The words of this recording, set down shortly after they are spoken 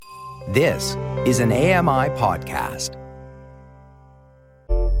This is an AMI podcast.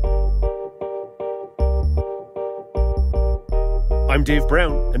 I'm Dave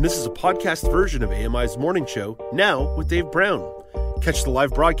Brown, and this is a podcast version of AMI's Morning Show, Now with Dave Brown. Catch the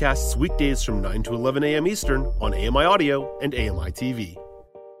live broadcasts weekdays from 9 to 11 a.m. Eastern on AMI Audio and AMI TV.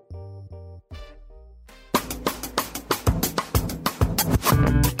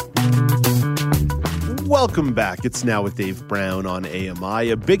 Welcome back. It's Now with Dave Brown on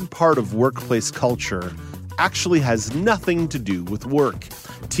AMI. A big part of workplace culture actually has nothing to do with work.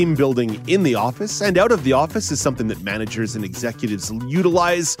 Team building in the office and out of the office is something that managers and executives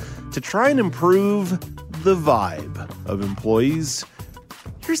utilize to try and improve the vibe of employees.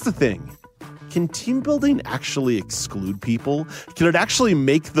 Here's the thing. Can team building actually exclude people? Can it actually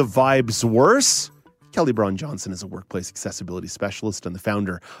make the vibes worse? Kelly Braun Johnson is a workplace accessibility specialist and the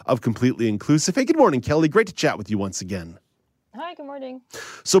founder of Completely Inclusive. Hey, good morning, Kelly. Great to chat with you once again. Hi, good morning.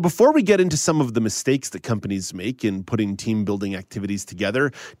 So before we get into some of the mistakes that companies make in putting team building activities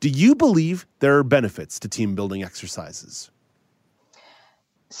together, do you believe there are benefits to team building exercises?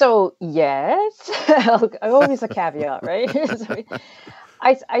 So, yes, always a caveat, right? So,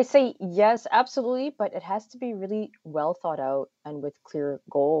 I say yes, absolutely, but it has to be really well thought out and with clear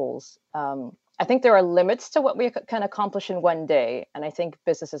goals. I think there are limits to what we can accomplish in one day, and I think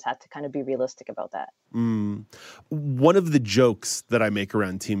businesses have to kind of be realistic about that. One of the jokes that I make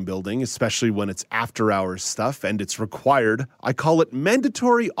around team building, especially when it's after hours stuff and it's required, I call it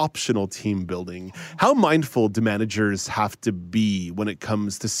mandatory optional team building. How mindful do managers have to be when it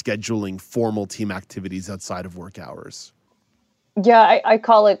comes to scheduling formal team activities outside of work hours? Yeah, I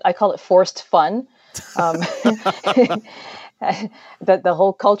call it forced fun. The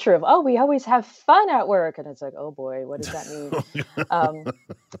whole culture of, we always have fun at work. And it's like, oh boy, what does that mean?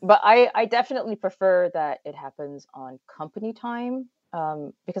 But I definitely prefer that it happens on company time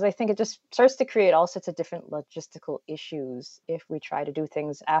because I think it just starts to create all sorts of different logistical issues if we try to do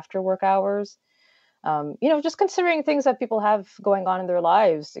things after work hours. Just considering things that people have going on in their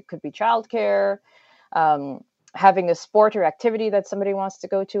lives. It could be childcare, having a sport or activity that somebody wants to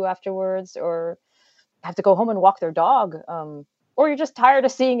go to afterwards, or have to go home and walk their dog, or you're just tired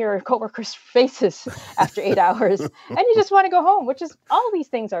of seeing your coworkers' faces after 8 hours and you just want to go home, which is, all these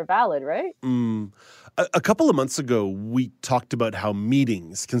things are valid, right? A couple of months ago, we talked about how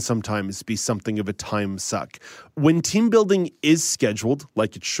meetings can sometimes be something of a time suck. When team building is scheduled,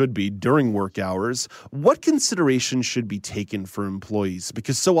 like it should be, during work hours, what considerations should be taken for employees?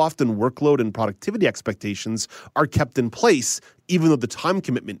 Because so often workload and productivity expectations are kept in place, even though the time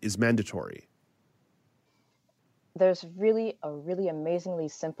commitment is mandatory. There's really a really amazingly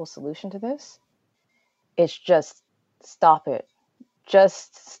simple solution to this. It's just stop it.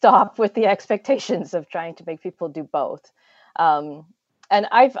 Just stop with the expectations of trying to make people do both. And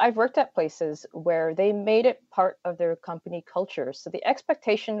I've worked at places where they made it part of their company culture. So the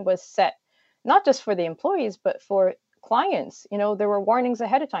expectation was set not just for the employees, but for clients. There were warnings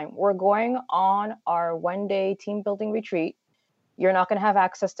ahead of time. We're going on our one-day team building retreat. You're not going to have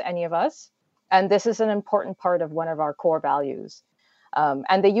access to any of us. And this is an important part of one of our core values.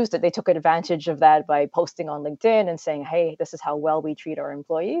 And they used it. They took advantage of that by posting on LinkedIn and saying, hey, this is how well we treat our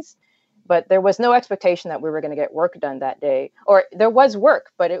employees. But there was no expectation that we were going to get work done that day. Or there was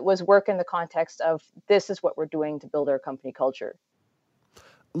work, but it was work in the context of this is what we're doing to build our company culture.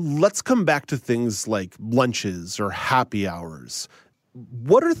 Let's come back to things like lunches or happy hours.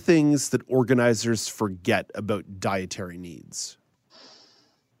 What are things that organizers forget about dietary needs?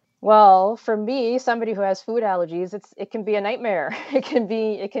 Well, for me, somebody who has food allergies, it can be a nightmare. It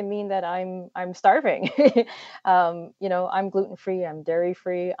can mean that I'm starving. I'm gluten-free, I'm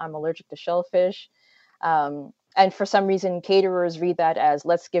dairy-free, I'm allergic to shellfish. And for some reason, caterers read that as,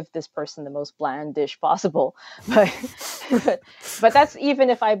 let's give this person the most bland dish possible. But that's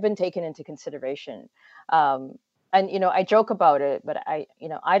even if I've been taken into consideration. And I joke about it, but I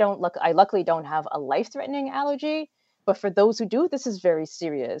luckily don't have a life-threatening allergy. But for those who do, this is very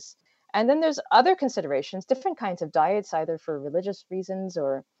serious. And then there's other considerations, different kinds of diets, either for religious reasons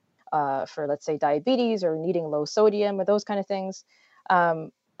or for, let's say, diabetes or needing low sodium or those kind of things.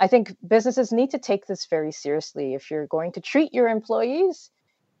 I think businesses need to take this very seriously. If you're going to treat your employees,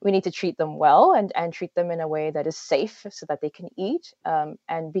 we need to treat them well and treat them in a way that is safe so that they can eat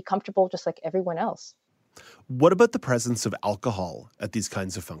and be comfortable just like everyone else. What about the presence of alcohol at these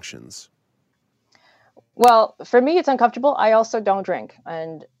kinds of functions? Well, for me, it's uncomfortable. I also don't drink.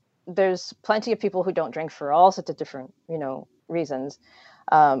 And there's plenty of people who don't drink for all sorts of different, reasons.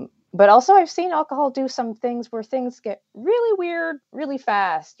 But also, I've seen alcohol do some things where things get really weird really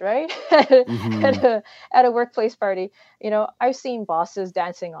fast, right? Hmm. at a workplace party. I've seen bosses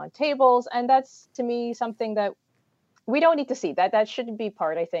dancing on tables, and that's to me something that we don't need to see. That shouldn't be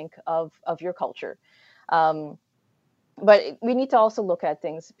part, I think, of your culture. Um, but we need to also look at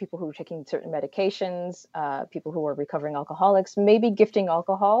things, people who are taking certain medications, people who are recovering alcoholics. Maybe gifting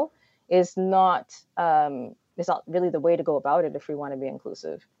alcohol is not really the way to go about it if we want to be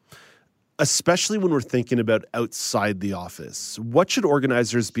inclusive. Especially when we're thinking about outside the office, what should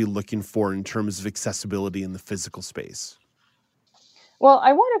organizers be looking for in terms of accessibility in the physical space? Well,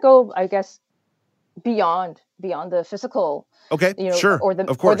 I want to go, I guess, beyond the physical, Okay, sure.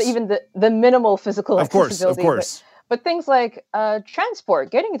 Of course. even the minimal physical Of course. Of accessibility, course. but things like transport,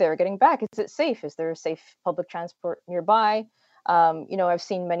 getting there, getting back. Is it safe? Is there safe public transport nearby? I've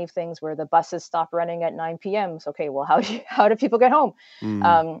seen many things where the buses stop running at 9 p.m. So, okay, well, how do people get home?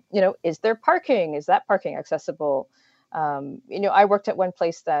 Mm, Is there parking? Is that parking accessible? I worked at one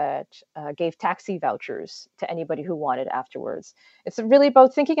place that gave taxi vouchers to anybody who wanted afterwards. It's really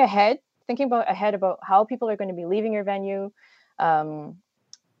about thinking about ahead about how people are going to be leaving your venue. Um,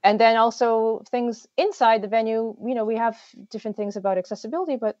 and then also things inside the venue, we have different things about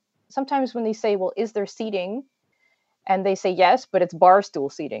accessibility, but sometimes when they say, well, is there seating? And they say yes, but it's bar stool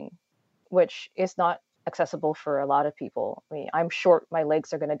seating, which is not accessible for a lot of people. I mean, I'm short, my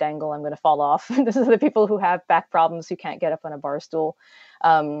legs are going to dangle, I'm going to fall off. This is the people who have back problems who can't get up on a bar stool.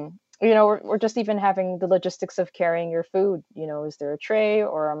 We're just even having the logistics of carrying your food. Is there a tray,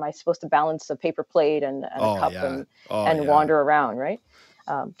 or am I supposed to balance a paper plate and a oh cup yeah. and Oh and yeah. wander around, right?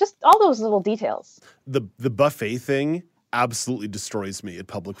 Just all those little details. The buffet thing absolutely destroys me at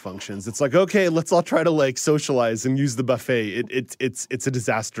public functions. It's like, okay, let's all try to like socialize and use the buffet. It's a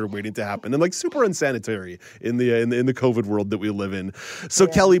disaster waiting to happen, and like super unsanitary in the COVID world that we live in. So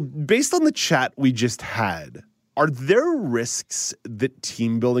Yeah. Kelly, based on the chat we just had, are there risks that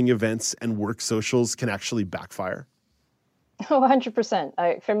team building events and work socials can actually backfire? Oh,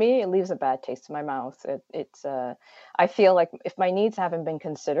 100%. For me, it leaves a bad taste in my mouth. I feel like if my needs haven't been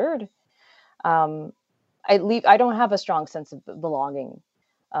considered, um, I don't have a strong sense of belonging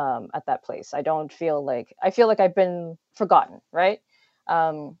at that place. I feel like I've been forgotten, right?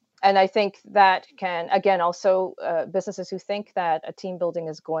 And I think that can, again, also businesses who think that a team building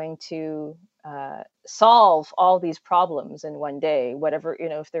is going to solve all these problems in one day, whatever,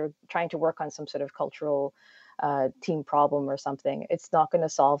 if they're trying to work on some sort of cultural team problem or something, it's not going to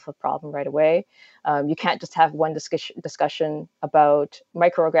solve a problem right away. You can't just have one discussion about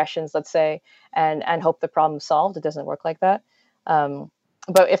microaggressions, let's say, and hope the problem's solved. It doesn't work like that. Um,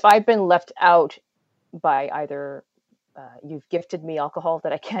 but if I've been left out by either you've gifted me alcohol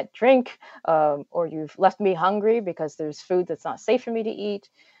that I can't drink, or you've left me hungry because there's food that's not safe for me to eat,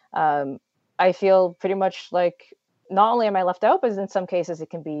 um, I feel pretty much like not only am I left out, but in some cases it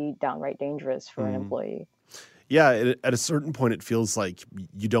can be downright dangerous for an Mm. employee. Yeah, at a certain point, it feels like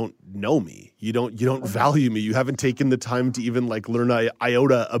you don't know me. You don't Mhm. value me. You haven't taken the time to even like learn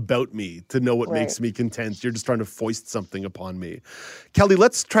iota about me to know what Right. makes me content. You're just trying to foist something upon me. Kelly,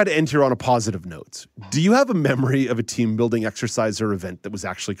 let's try to end here on a positive note. Do you have a memory of a team building exercise or event that was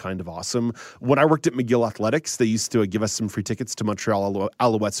actually kind of awesome? When I worked at McGill Athletics, they used to give us some free tickets to Montreal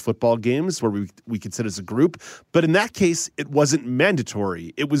Alouettes football games where we could sit as a group. But in that case, it wasn't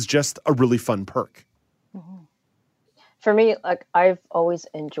mandatory. It was just a really fun perk. Mhm. For me, like I've always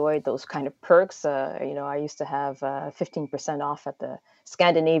enjoyed those kind of perks. I used to have 15% off at the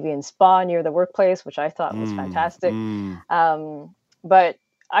Scandinavian Spa near the workplace, which I thought was Mm, fantastic. mm. But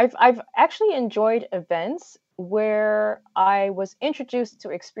I've actually enjoyed events where I was introduced to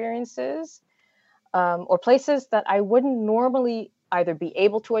experiences or places that I wouldn't normally either be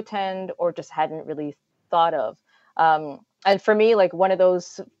able to attend or just hadn't really thought of. And for me, like one of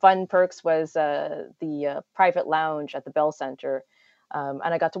those fun perks was the private lounge at the Bell Center, and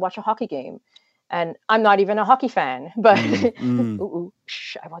I got to watch a hockey game. And I'm not even a hockey fan, but Mm, mm. ooh, ooh,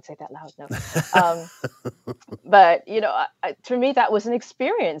 shh, I won't say that loud. No, um, but for me, that was an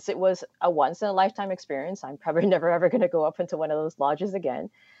experience. It was a once in a lifetime experience. I'm probably never ever going to go up into one of those lodges again.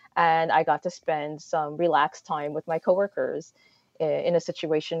 And I got to spend some relaxed time with my coworkers in a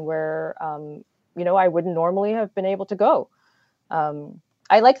situation where, I wouldn't normally have been able to go.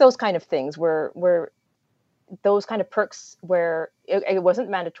 I like those kind of things where those kind of perks where it wasn't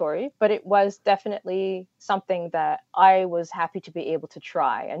mandatory, but it was definitely something that I was happy to be able to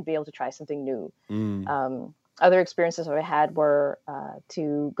try and be able to try something new. Mm. Other experiences I had were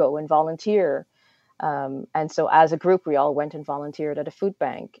to go and volunteer. And so as a group, we all went and volunteered at a food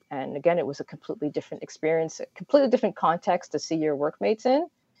bank. And again, it was a completely different experience, a completely different context to see your workmates in.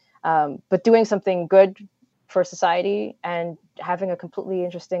 but doing something good for society and having a completely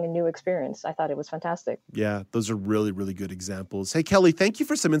interesting and new experience. I thought it was fantastic. Yeah, those are really, really good examples. Hey, Kelly, thank you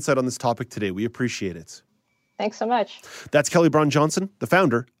for some insight on this topic today. We appreciate it. Thanks so much. That's Kelly Braun-Johnson, the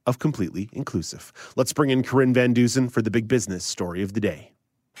founder of Completely Inclusive. Let's bring in Corinne Van Dusen for the big business story of the day.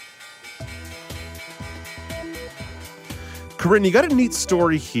 Corinne, you got a neat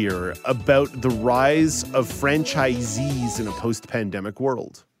story here about the rise of franchisees in a post-pandemic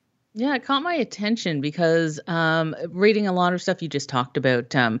world. Yeah, it caught my attention because reading a lot of stuff you just talked about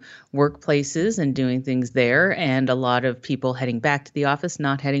workplaces and doing things there, and a lot of people heading back to the office,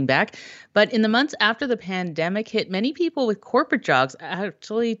 not heading back. But in the months after the pandemic hit, many people with corporate jobs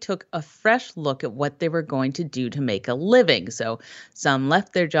actually took a fresh look at what they were going to do to make a living. So some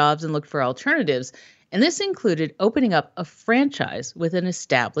left their jobs and looked for alternatives. And this included opening up a franchise with an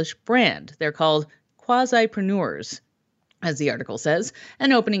established brand. They're called quasipreneurs, as the article says.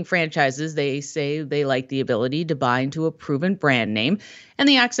 And opening franchises, they say they like the ability to buy into a proven brand name and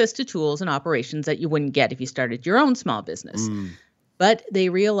the access to tools and operations that you wouldn't get if you started your own small business. But they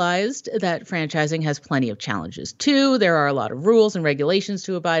realized that franchising has plenty of challenges too. There are a lot of rules and regulations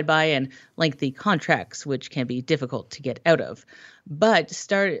to abide by and lengthy contracts, which can be difficult to get out of. But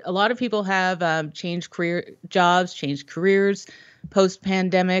a lot of people have changed changed careers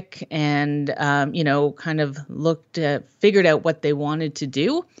post-pandemic and, kind of figured out what they wanted to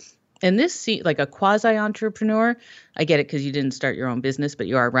do. And this, like a quasi-entrepreneur, I get it because you didn't start your own business, but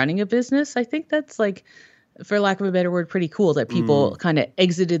you are running a business. I think that's like, for lack of a better word, pretty cool that people kind of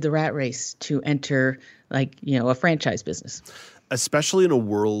exited the rat race to enter a franchise business. Especially in a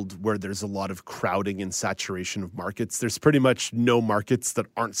world where there's a lot of crowding and saturation of markets. There's pretty much no markets that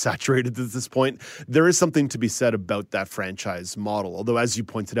aren't saturated at this point. There is something to be said about that franchise model. Although, as you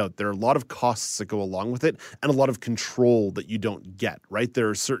pointed out, there are a lot of costs that go along with it and a lot of control that you don't get, right? There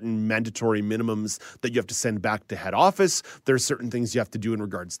are certain mandatory minimums that you have to send back to head office. There are certain things you have to do in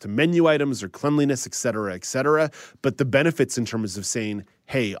regards to menu items or cleanliness, et cetera, et cetera. But the benefits in terms of saying,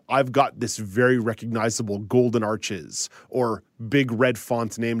 hey, I've got this very recognizable golden arches or big red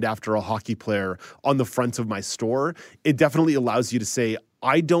font named after a hockey player on the front of my store, it definitely allows you to say,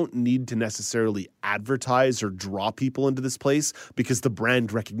 I don't need to necessarily advertise or draw people into this place because the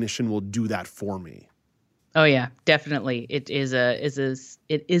brand recognition will do that for me. Oh yeah, definitely. It is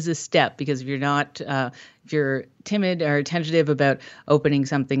a step because if you're timid or tentative about opening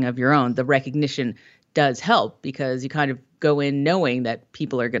something of your own, the recognition does help because you kind of go in knowing that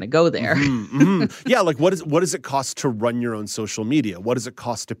people are going to go there. Yeah, like what does it cost to run your own social media? What does it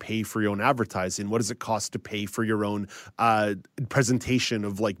cost to pay for your own advertising? What does it cost to pay for your own presentation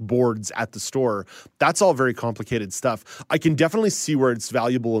of like boards at the store? That's all very complicated stuff. I can definitely see where it's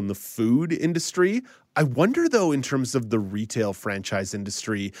valuable in the food industry. I wonder, though, in terms of the retail franchise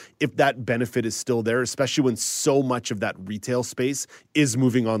industry, if that benefit is still there, especially when so much of that retail space is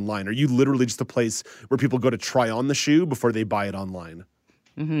moving online. Are you literally just a place where people go to try on the shoe before they buy it online?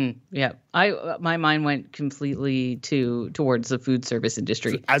 Yeah. My mind went completely towards the food service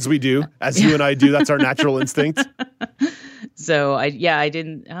industry. As we do. As you and I do. That's our natural instinct. So I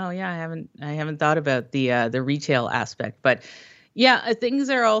haven't thought about the retail aspect, but yeah, things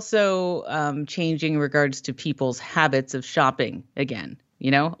are also changing in regards to people's habits of shopping again.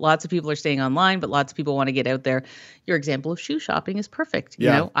 Lots of people are staying online, but lots of people want to get out there. Your example of shoe shopping is perfect.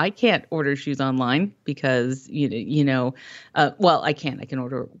 Yeah. I can't order shoes online because, I can't. I can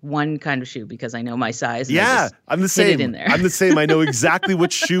order one kind of shoe because I know my size. And I'm the same. It in there. I'm the same. I know exactly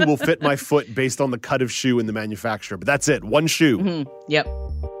which shoe will fit my foot based on the cut of shoe in the manufacturer. But that's it. One shoe. Yep.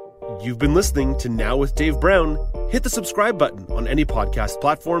 You've been listening to Now with Dave Brown. Hit the subscribe button on any podcast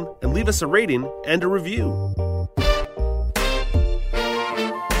platform and leave us a rating and a review.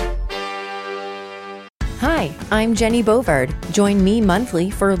 Hi, I'm Jenny Bovard. Join me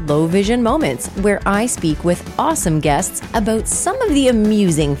monthly for Low Vision Moments, where I speak with awesome guests about some of the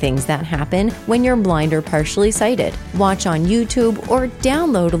amusing things that happen when you're blind or partially sighted. Watch on YouTube or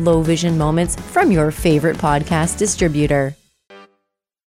download Low Vision Moments from your favorite podcast distributor.